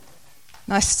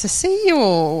Nice to see you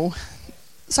all.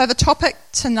 So the topic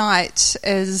tonight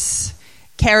is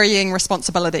carrying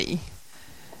responsibility.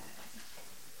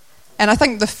 And I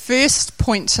think the first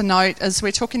point to note is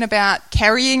we're talking about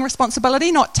carrying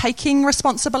responsibility, not taking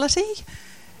responsibility.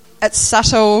 It's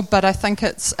subtle, but I think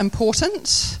it's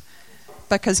important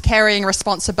because carrying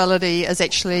responsibility is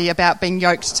actually about being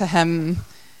yoked to Him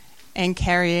and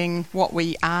carrying what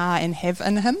we are and have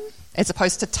in Him, as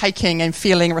opposed to taking and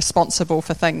feeling responsible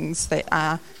for things that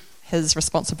are His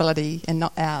responsibility and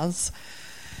not ours.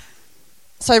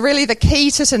 So really the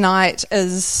key to tonight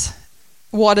is,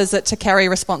 what is it to carry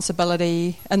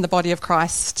responsibility in the body of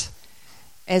Christ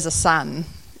as a son,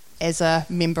 as a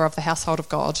member of the household of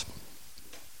God?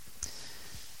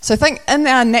 So I think in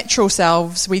our natural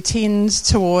selves we tend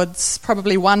towards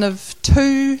probably one of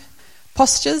two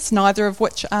postures, neither of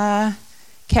which are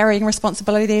carrying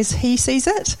responsibility as He sees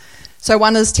it. So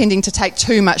one is tending to take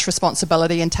too much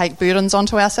responsibility and take burdens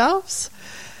onto ourselves.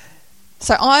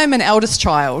 So I'm an eldest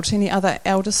child. Any other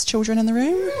eldest children in the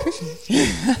room?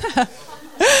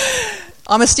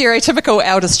 I'm a stereotypical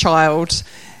eldest child.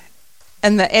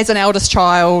 And that as an eldest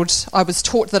child, I was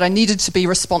taught that I needed to be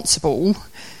responsible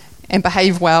and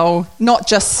behave well, not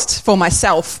just for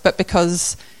myself, but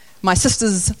because my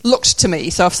sisters looked to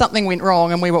me. So if something went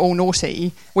wrong and we were all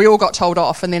naughty, we all got told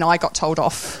off, and then I got told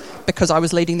off because I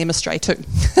was leading them astray too.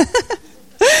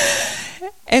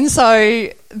 And so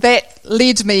that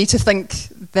led me to think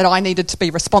that I needed to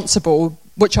be responsible,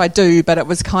 which I do, but it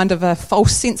was kind of a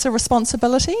false sense of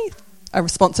responsibility, a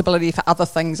responsibility for other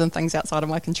things and things outside of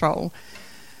my control.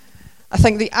 I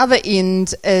think the other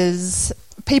end is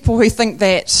people who think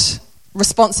that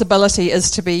responsibility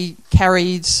is to be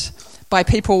carried by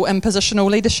people in positional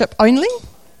leadership only.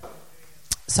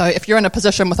 So if you're in a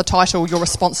position with a title, you're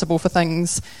responsible for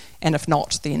things, and if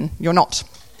not, then you're not.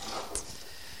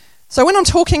 So when I'm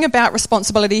talking about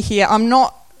responsibility here, I'm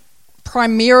not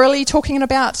primarily talking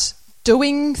about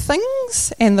doing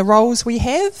things and the roles we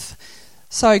have.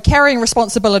 So carrying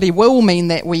responsibility will mean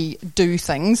that we do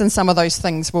things, and some of those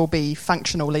things will be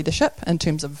functional leadership in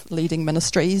terms of leading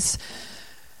ministries.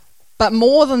 But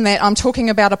more than that, I'm talking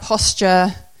about a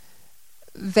posture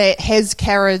that has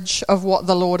carriage of what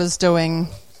the Lord is doing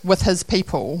with His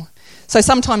people. So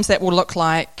sometimes that will look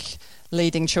like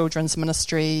leading children's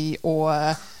ministry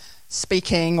or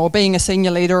speaking or being a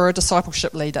senior leader or a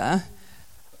discipleship leader.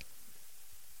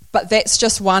 But that's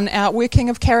just one outworking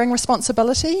of carrying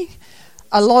responsibility.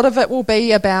 A lot of it will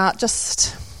be about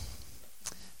just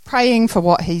praying for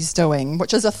what He's doing,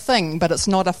 which is a thing, but it's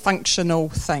not a functional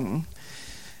thing.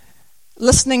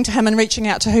 Listening to Him and reaching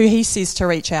out to who He says to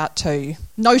reach out to,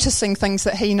 noticing things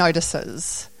that He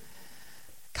notices,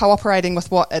 cooperating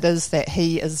with what it is that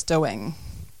He is doing.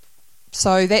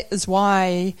 So that is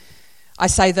why I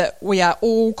say that we are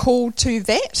all called to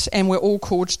that, and we're all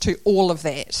called to all of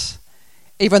that,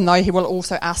 even though He will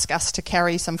also ask us to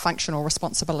carry some functional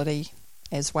responsibility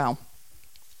as well.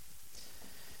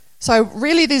 So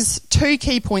really there's two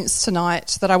key points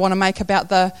tonight that I want to make about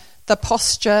the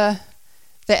posture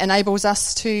that enables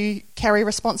us to carry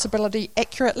responsibility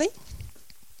accurately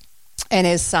and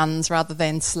as sons rather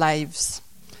than slaves.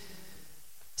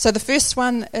 So the first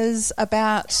one is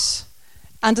about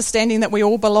understanding that we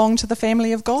all belong to the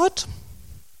family of God,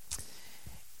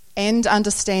 and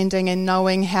understanding and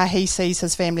knowing how He sees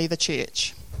His family, the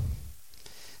church.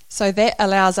 So that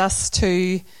allows us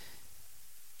to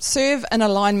serve in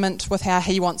alignment with how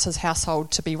He wants His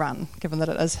household to be run, given that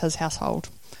it is His household.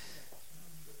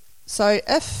 So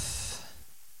if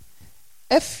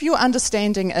your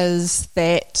understanding is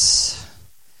that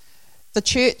the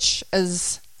church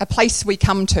is a place we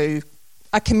come to,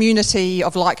 a community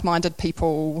of like-minded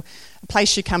people, a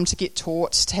place you come to get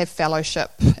taught, to have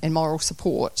fellowship and moral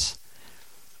support,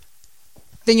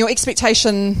 then your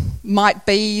expectation might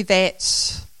be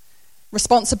that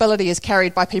responsibility is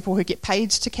carried by people who get paid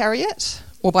to carry it,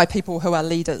 or by people who are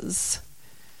leaders.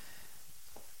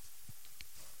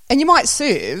 And you might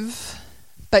serve,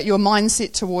 but your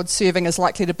mindset towards serving is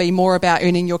likely to be more about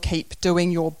earning your keep,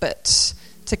 doing your bit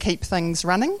to keep things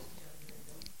running.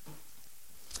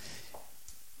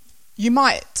 You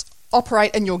might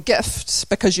operate in your gift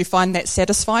because you find that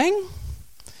satisfying,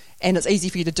 and it's easy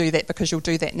for you to do that because you'll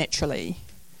do that naturally.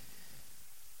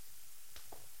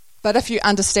 But if you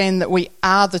understand that we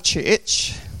are the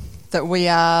church, that we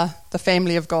are the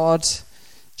family of God,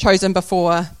 chosen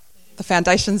before the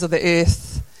foundations of the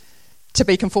earth to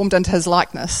be conformed into His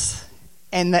likeness,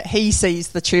 and that He sees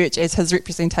the church as His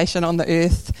representation on the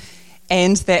earth,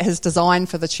 and that His design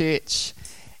for the church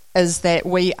is that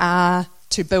we are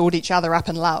to build each other up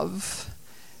in love,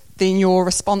 then your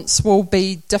response will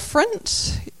be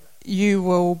different. you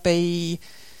will be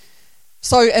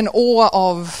so in awe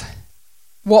of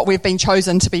what we've been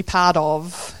chosen to be part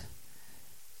of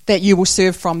that you will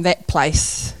serve from that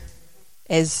place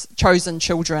as chosen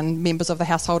children, members of the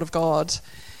household of God.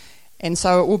 And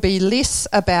so it will be less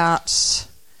about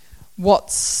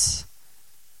what's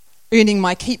earning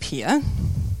my keep here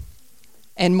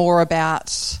and more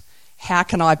about how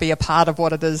can I be a part of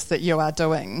what it is that you are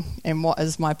doing and what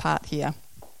is my part here.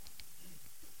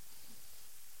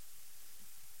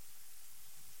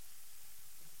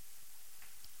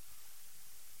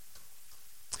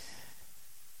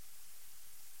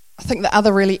 I think the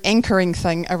other really anchoring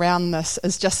thing around this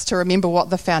is just to remember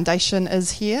what the foundation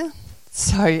is here.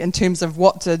 So in terms of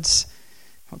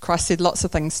Christ said lots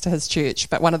of things to his church,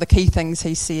 but one of the key things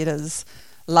he said is,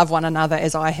 love one another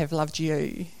as I have loved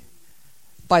you.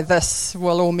 By this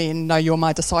will all men know you're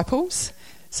my disciples.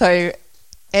 So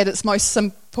at its most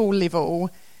simple level,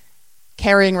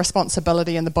 carrying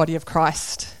responsibility in the body of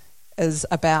Christ is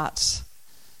about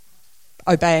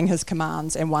obeying his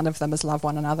commands, and one of them is love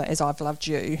one another as I've loved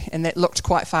you. And that looked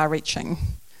quite far-reaching.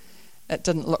 It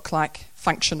didn't look like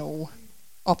functional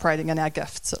operating in our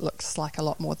gifts. It looks like a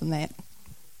lot more than that.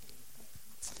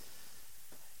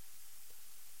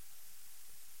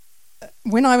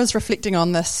 When I was reflecting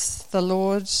on this, the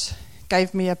Lord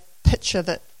gave me a picture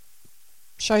that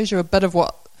shows you a bit of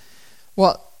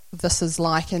what this is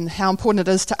like and how important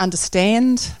it is to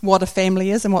understand what a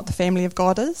family is and what the family of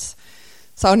God is.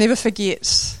 So I'll never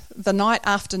forget the night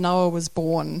after Noah was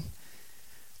born,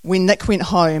 when Nick went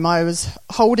home, I was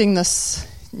holding this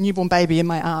newborn baby in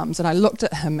my arms and I looked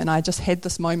at him and I just had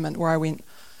this moment where I went,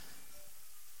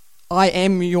 I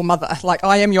am your mother. Like,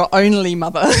 I am your only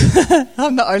mother.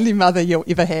 I'm the only mother you'll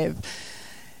ever have.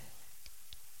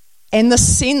 And the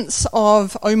sense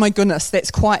of, oh my goodness,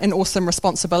 that's quite an awesome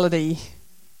responsibility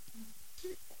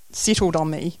settled on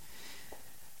me.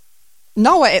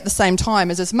 Noah, at the same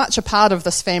time, is as much a part of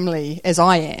this family as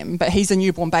I am, but he's a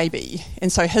newborn baby.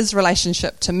 And so his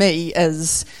relationship to me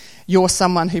is, you're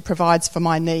someone who provides for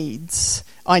my needs.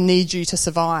 I need you to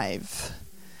survive.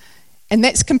 And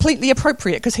that's completely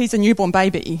appropriate because he's a newborn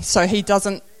baby, so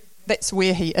that's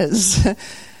where he is.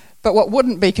 But what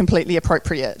wouldn't be completely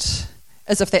appropriate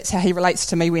is if that's how he relates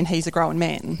to me when he's a grown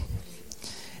man.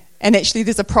 And actually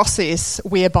there's a process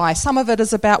whereby some of it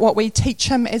is about what we teach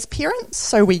him as parents,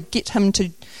 so we get him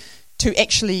to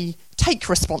actually take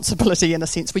responsibility in a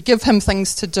sense. We give him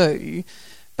things to do,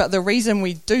 but the reason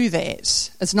we do that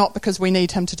is not because we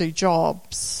need him to do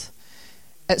jobs,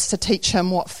 it's to teach him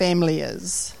what family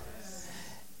is.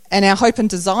 And our hope and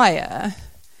desire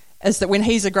is that when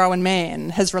he's a grown man,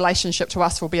 his relationship to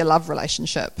us will be a love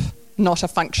relationship, not a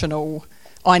functional,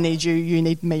 I need you, you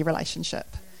need me relationship.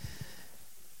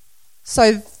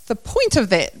 So the point of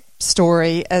that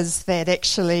story is that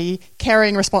actually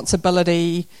carrying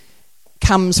responsibility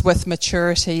comes with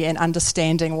maturity and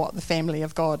understanding what the family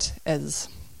of God is.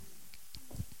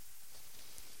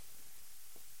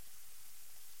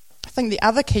 I think the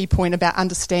other key point about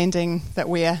understanding that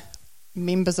we're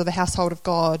members of the household of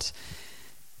God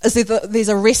is that there's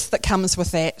a rest that comes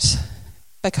with that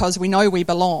because we know we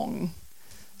belong.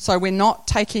 So we're not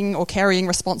taking or carrying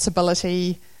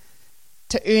responsibility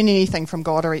to earn anything from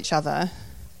God or each other.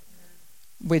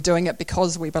 We're doing it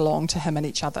because we belong to him and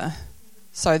each other.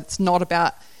 So it's not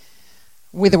about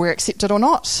whether we're accepted or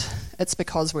not, it's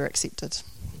because we're accepted.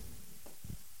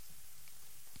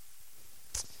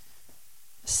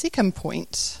 Second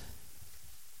point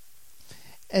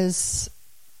is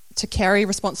to carry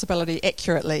responsibility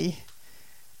accurately.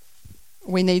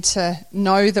 We need to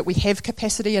know that we have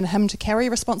capacity in him to carry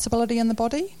responsibility in the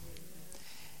body,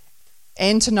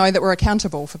 and to know that we're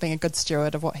accountable for being a good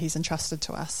steward of what he's entrusted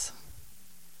to us.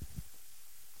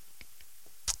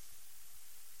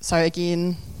 So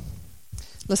again,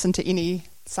 listen to any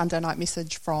Sunday night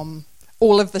message from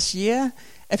all of this year.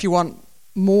 If you want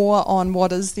more on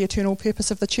what is the eternal purpose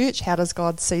of the church, how does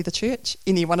God see the church,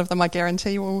 any one of them I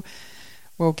guarantee will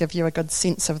give you a good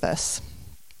sense of this.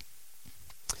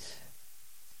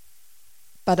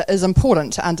 But it is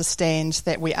important to understand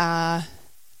that we are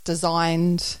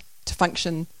designed to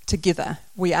function together.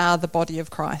 We are the body of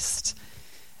Christ.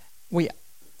 We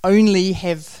only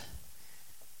have...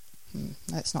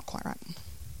 that's not quite right.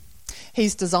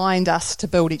 He's designed us to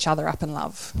build each other up in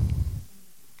love.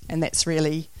 And that's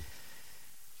really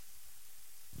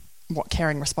what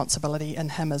carrying responsibility in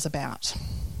him is about.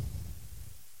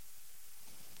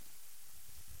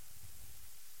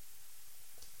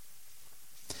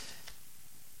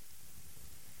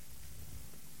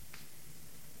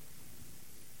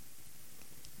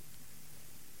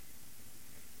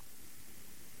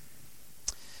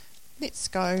 let's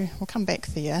go. We'll come back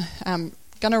there. I'm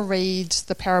going to read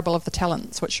the parable of the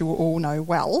talents, which you will all know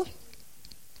well,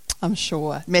 I'm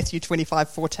sure. Matthew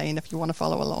 25:14, if you want to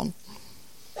follow along.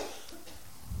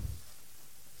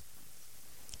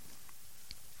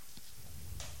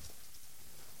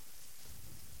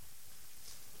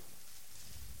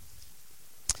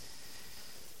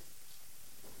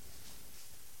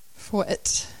 For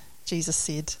it, Jesus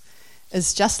said,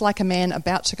 is just like a man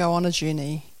about to go on a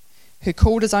journey, who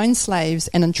called his own slaves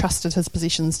and entrusted his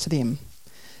possessions to them.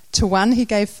 To one he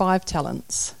gave 5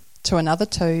 talents, to another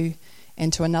 2,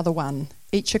 and to another 1,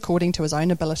 each according to his own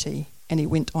ability, and he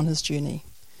went on his journey.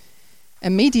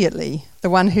 Immediately, the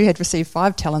one who had received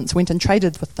 5 talents went and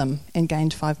traded with them and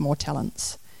gained 5 more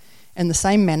talents. In the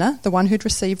same manner, the one who had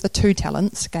received the 2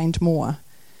 talents gained more.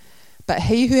 But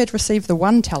he who had received the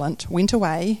 1 talent went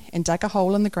away and dug a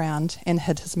hole in the ground and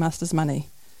hid his master's money.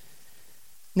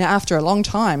 Now after a long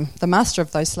time, the master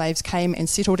of those slaves came and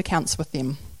settled accounts with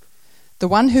them. The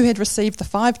one who had received the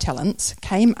 5 talents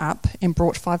came up and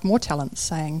brought 5 more talents,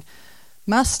 saying,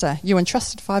 Master, you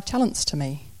entrusted 5 talents to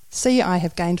me. See, I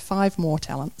have gained 5 more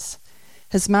talents.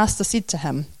 His master said to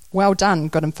him, Well done,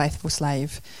 good and faithful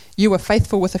slave. You were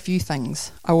faithful with a few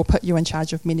things. I will put you in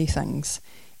charge of many things.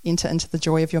 Enter into the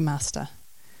joy of your master.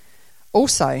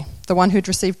 Also, the one who had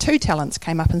received 2 talents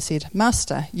came up and said,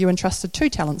 Master, you entrusted 2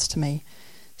 talents to me.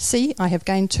 See, I have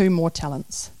gained 2 more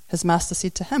talents. His master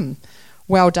said to him,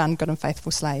 Well done, good and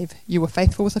faithful slave. You were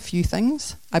faithful with a few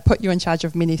things. I put you in charge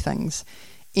of many things.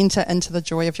 Enter into the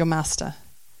joy of your master.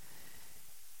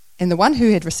 And the one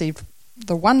who had received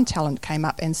the 1 talent came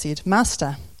up and said,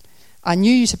 Master, I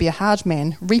knew you to be a hard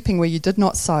man, reaping where you did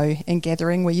not sow and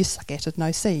gathering where you scattered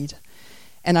no seed.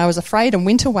 And I was afraid and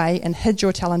went away and hid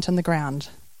your talent in the ground.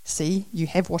 See, you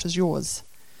have what is yours.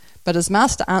 But his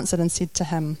master answered and said to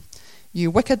him,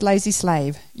 You wicked, lazy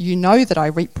slave, you know that I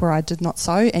reap where I did not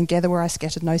sow and gather where I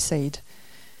scattered no seed.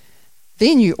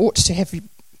 Then you ought to have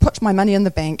put my money in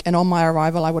the bank, and on my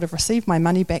arrival I would have received my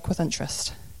money back with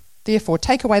interest. Therefore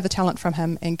take away the talent from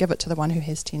him and give it to the one who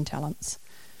has 10 talents.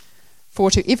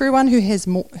 For to everyone who has,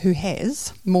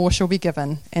 more shall be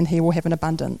given, and he will have an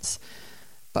abundance.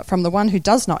 But from the one who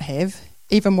does not have,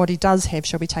 even what he does have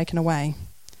shall be taken away.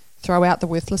 Throw out the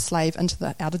worthless slave into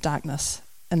the outer darkness.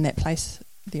 In that place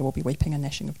there will be weeping and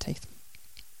gnashing of teeth.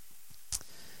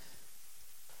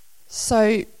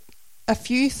 So, a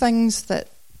few things that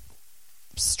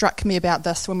struck me about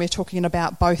this when we're talking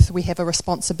about both we have a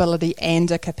responsibility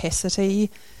and a capacity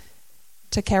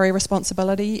to carry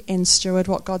responsibility and steward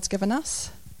what God's given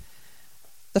us.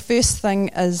 The first thing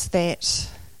is that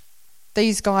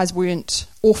these guys weren't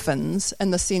orphans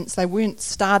in the sense they weren't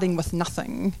starting with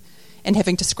nothing and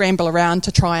having to scramble around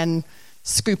to try and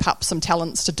scoop up some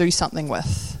talents to do something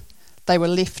with. They were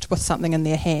left with something in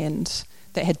their hand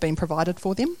that had been provided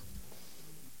for them.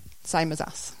 Same as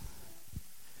us.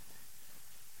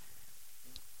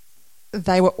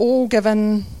 They were all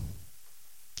given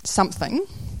something,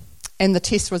 and the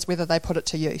test was whether they put it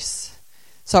to use.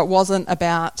 So it wasn't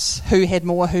about who had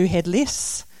more, who had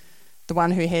less. The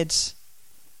one who had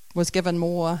was given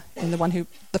more, and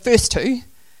the first 2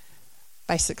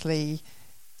 basically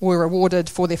were rewarded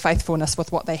for their faithfulness with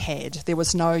what they had. There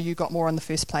was no, you got more in the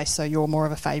first place, so you're more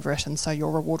of a favourite, and so your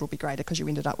reward will be greater because you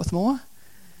ended up with more.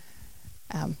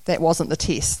 That wasn't the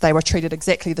test. They were treated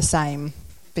exactly the same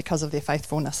because of their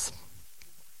faithfulness.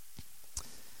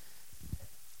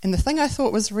 And the thing I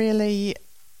thought was really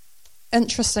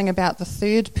interesting about the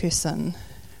third person,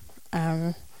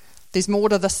 there's more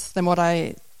to this than what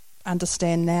I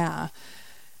understand now.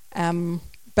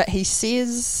 But he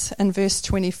says in verse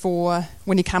 24,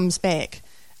 when he comes back,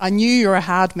 I knew you're a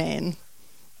hard man,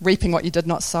 reaping what you did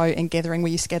not sow and gathering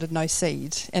where you scattered no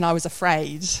seed. And I was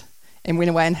afraid and went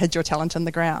away and hid your talent in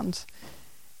the ground.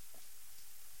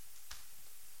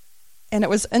 And it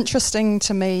was interesting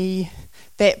to me,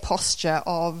 that posture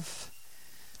of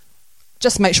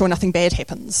just make sure nothing bad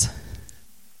happens.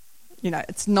 You know,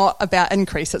 it's not about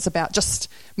increase, it's about just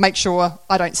make sure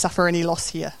I don't suffer any loss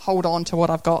here. Hold on to what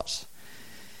I've got.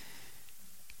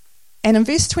 And in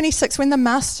verse 26, when the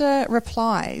master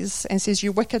replies and says,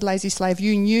 You wicked, lazy slave,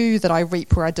 you knew that I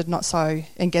reap where I did not sow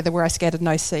and gather where I scattered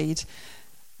no seed.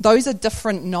 Those are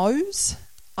different no's.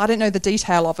 I don't know the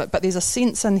detail of it, but there's a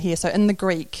sense in here. So in the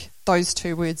Greek, those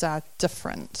 2 words are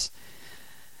different.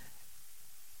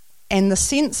 And the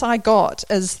sense I got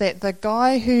is that the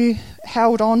guy who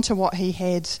held on to what he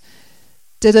had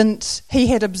he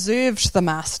had observed the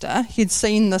master. He'd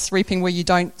seen this reaping where you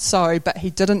don't sow, but he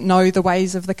didn't know the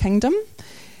ways of the kingdom.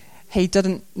 He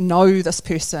didn't know this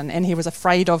person, and he was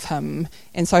afraid of him.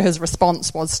 And so his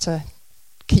response was to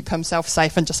keep himself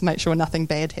safe and just make sure nothing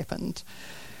bad happened.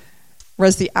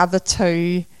 Whereas the other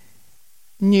two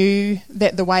knew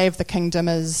that the way of the kingdom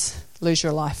is lose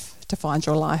your life to find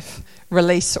your life,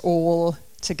 release all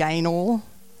to gain all.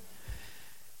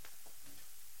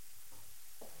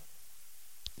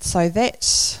 So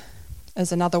that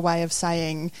is another way of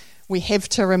saying we have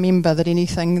to remember that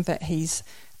anything that he's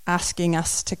asking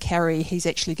us to carry, he's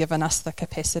actually given us the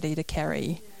capacity to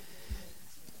carry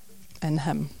in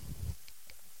him.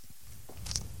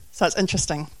 So it's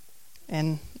interesting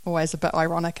and always a bit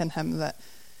ironic in him that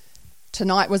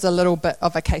tonight was a little bit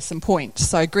of a case in point.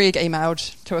 So Greg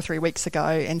emailed 2 or 3 weeks ago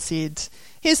and said,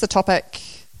 here's the topic,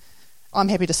 I'm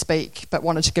happy to speak, but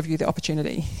wanted to give you the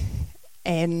opportunity.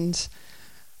 And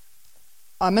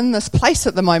I'm in this place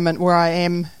at the moment where I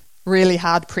am really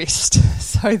hard pressed.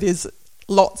 So there's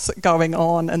lots going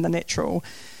on in the natural,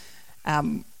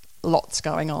 lots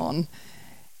going on.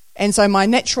 And so my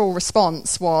natural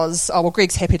response was, oh, well,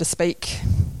 Greg's happy to speak.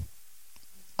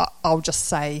 I'll just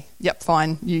say, yep,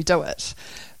 fine, you do it.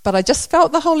 But I just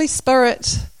felt the Holy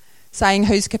Spirit saying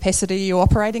whose capacity you're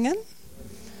operating in.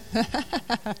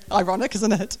 Ironic,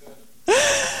 isn't it?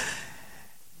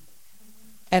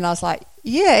 And I was like,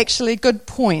 yeah, actually, good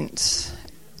point.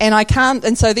 And I can't,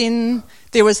 and so then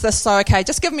there was this, so okay,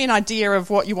 just give me an idea of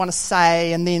what you want to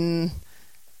say, and then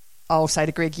I'll say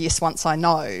to Greg, yes, once I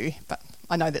know. But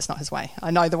I know that's not his way. I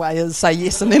know the way is say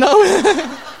yes and then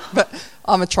I'll... But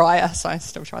I'm a trier, so I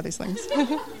still try these things.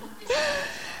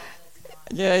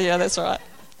 Yeah, that's right.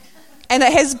 And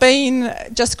it has been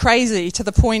just crazy to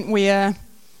the point where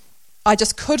I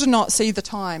just could not see the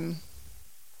time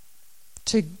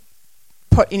to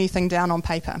put anything down on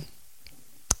paper.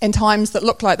 And times that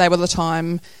looked like they were the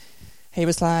time, he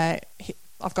was like,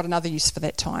 I've got another use for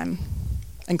that time,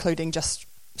 including just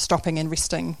stopping and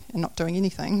resting and not doing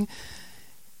anything.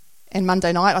 And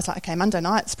Monday night, I was like, okay, Monday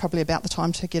night's probably about the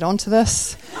time to get onto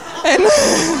this. And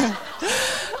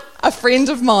a friend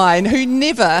of mine who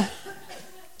never,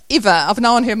 ever, I've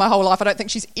known her my whole life, I don't think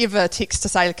she's ever texted to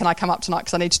say, can I come up tonight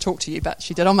because I need to talk to you, but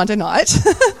she did on Monday night.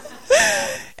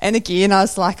 And again, I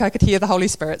was like, I could hear the Holy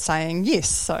Spirit saying yes,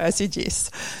 so I said yes.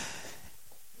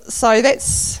 So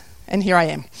that's, and here I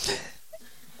am.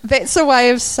 That's a way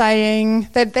of saying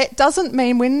that doesn't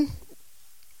mean when...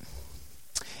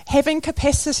 Having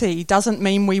capacity doesn't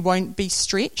mean we won't be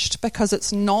stretched, because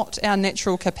it's not our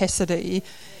natural capacity,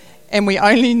 and we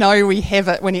only know we have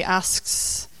it when he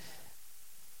asks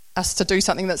us to do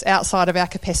something that's outside of our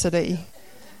capacity.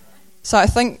 So I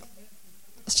think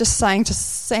it's just saying to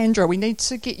Sandra, we need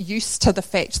to get used to the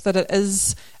fact that it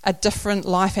is a different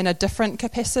life and a different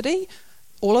capacity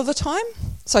all of the time.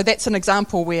 So that's an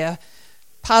example where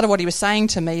part of what he was saying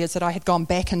to me is that I had gone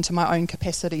back into my own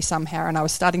capacity somehow, and I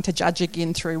was starting to judge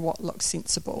again through what looks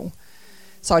sensible.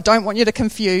 So I don't want you to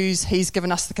confuse he's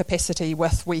given us the capacity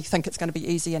with we think it's going to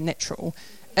be easy and natural.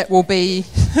 It will be...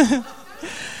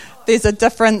 There's a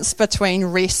difference between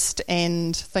rest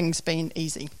and things being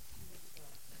easy.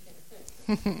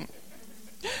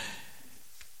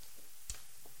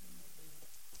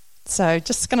 So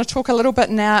just going to talk a little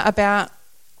bit now about,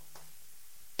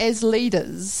 as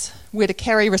leaders, we're to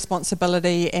carry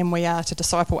responsibility and we are to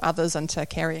disciple others into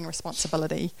carrying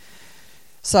responsibility.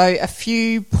 So a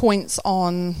few points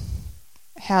on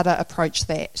how to approach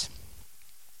that,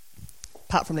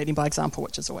 apart from leading by example,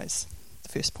 which is always the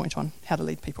first point on how to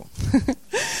lead people.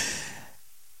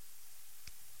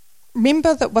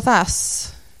 Remember that with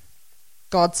us,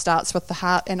 God starts with the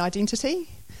heart and identity.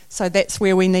 So that's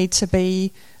where we need to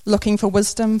be looking for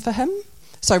wisdom for him.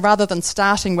 So rather than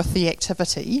starting with the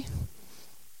activity,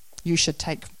 you should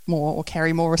take more or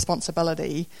carry more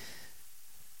responsibility,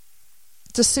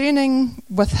 discerning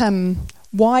with him,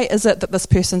 why is it that this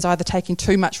person's either taking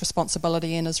too much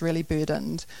responsibility and is really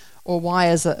burdened, or why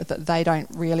is it that they don't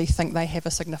really think they have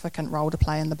a significant role to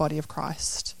play in the body of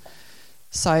Christ?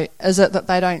 So is it that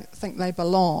they don't think they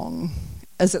belong?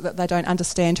 Is it that they don't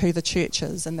understand who the church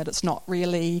is and that it's not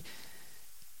really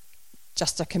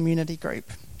just a community group?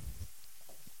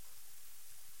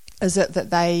 Is it that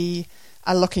they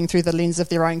are looking through the lens of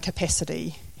their own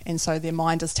capacity, and so their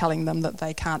mind is telling them that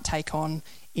they can't take on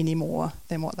any more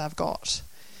than what they've got?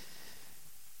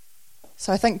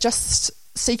 So I think just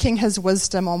seeking his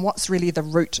wisdom on what's really the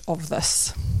root of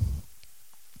this.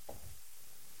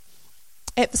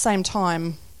 At the same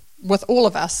time, with all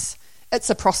of us, it's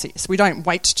a process. We don't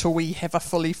wait till we have a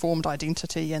fully formed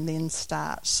identity and then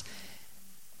start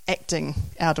acting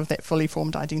out of that fully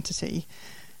formed identity.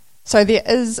 So there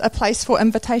is a place for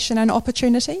invitation and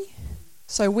opportunity.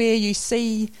 So where you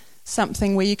see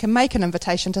something where you can make an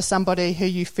invitation to somebody who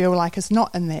you feel like is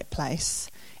not in that place,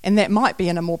 and that might be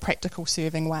in a more practical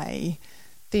serving way,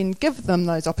 then give them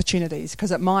those opportunities,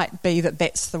 because it might be that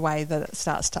that's the way that it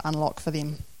starts to unlock for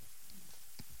them.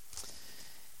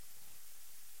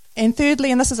 And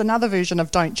thirdly, and this is another version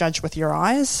of don't judge with your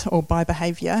eyes or by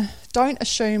behaviour, don't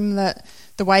assume that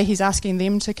the way he's asking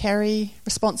them to carry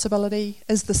responsibility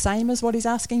is the same as what he's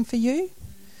asking for you,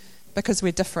 because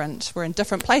we're different. We're in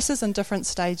different places and different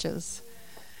stages.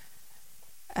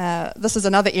 This is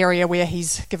another area where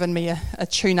he's given me a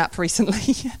tune-up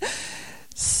recently.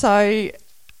 So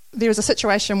there was a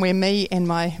situation where me and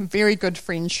my very good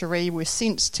friend Cherie were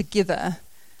sent together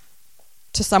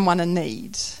to someone in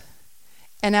need.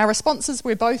 And our responses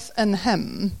were both in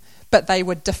him, but they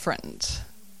were different.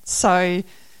 So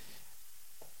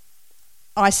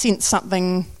I sensed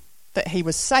something that he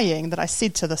was saying that I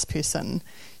said to this person.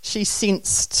 She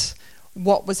sensed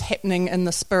what was happening in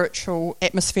the spiritual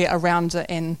atmosphere around it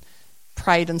and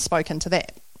prayed and spoke into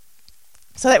that.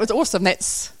 So that was awesome.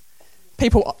 That's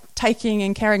people taking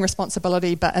and carrying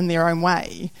responsibility, but in their own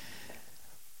way.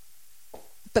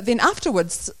 But then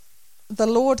afterwards, the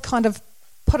Lord kind of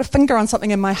put a finger on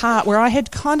something in my heart where I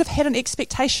had kind of had an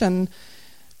expectation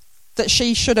that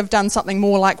she should have done something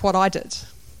more like what I did.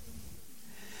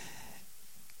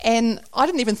 And I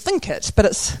didn't even think it,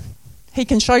 but he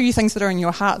can show you things that are in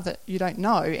your heart that you don't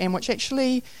know, and which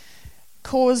actually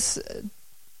cause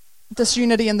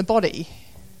disunity in the body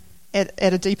at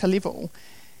a deeper level.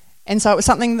 And so it was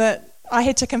something that I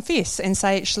had to confess and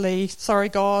say, actually, sorry,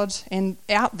 God, and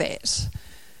out that.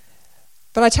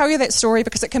 But I tell you that story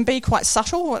because it can be quite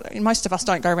subtle. Most of us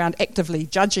don't go around actively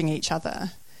judging each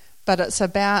other, but it's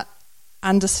about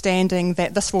understanding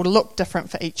that this will look different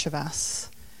for each of us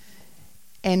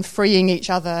and freeing each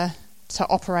other to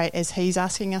operate as he's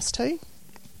asking us to.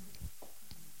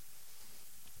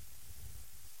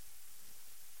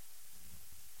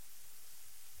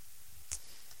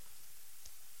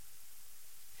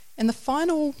 And the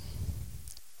final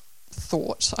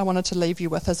thought I wanted to leave you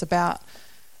with is about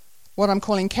what I'm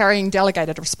calling carrying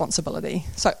delegated responsibility.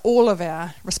 So all of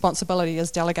our responsibility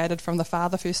is delegated from the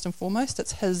Father first and foremost.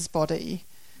 It's his body.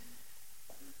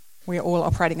 We're all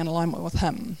operating in alignment with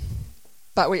him.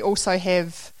 But we also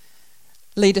have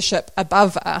leadership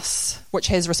above us, which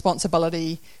has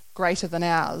responsibility greater than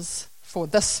ours for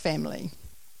this family.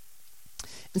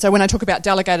 And so when I talk about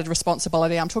delegated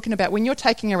responsibility, I'm talking about when you're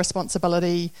taking a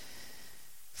responsibility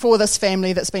for this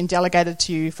family that's been delegated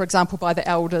to you, for example, by the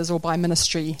elders or by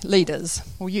ministry leaders.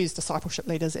 We'll use discipleship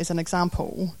leaders as an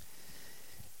example.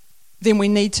 Then we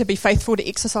need to be faithful to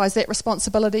exercise that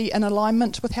responsibility in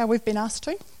alignment with how we've been asked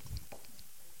to.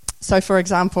 So, for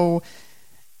example,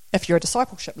 if you're a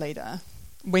discipleship leader,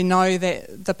 we know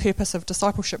that the purpose of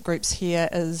discipleship groups here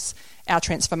is our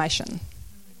transformation.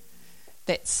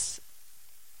 That's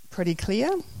pretty clear.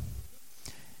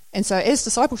 And so as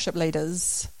discipleship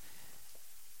leaders,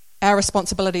 our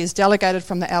responsibility is delegated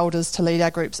from the elders to lead our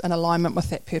groups in alignment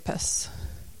with that purpose.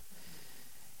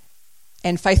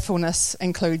 And faithfulness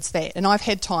includes that. And I've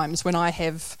had times when I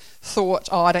have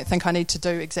thought, I don't think I need to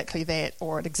do exactly that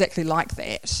or exactly like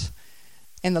that.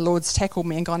 And the Lord's tackled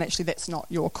me and gone, actually, that's not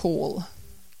your call.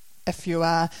 If you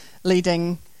are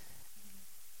leading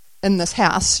in this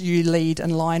house, you lead in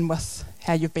line with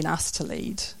how you've been asked to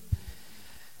lead.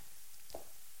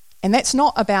 And that's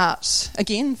not about,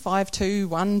 again, 5, 2,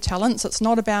 1 talents. It's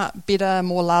not about better,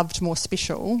 more loved, more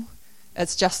special.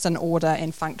 It's just an order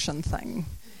and function thing.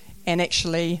 And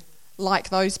actually, like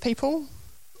those people,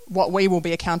 what we will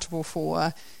be accountable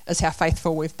for is how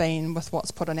faithful we've been with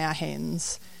what's put in our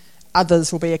hands.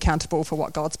 Others will be accountable for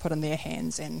what God's put in their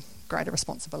hands, and greater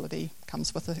responsibility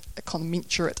comes with a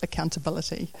commensurate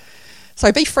accountability.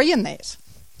 So be free in that.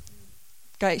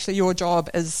 Actually, your job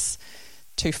is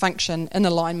to function in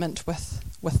alignment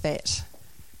with that.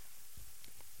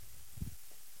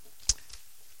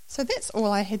 So that's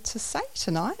all I had to say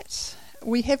tonight.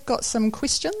 We have got some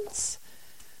questions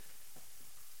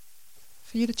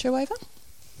for you to chew over.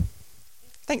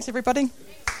 Thanks, everybody.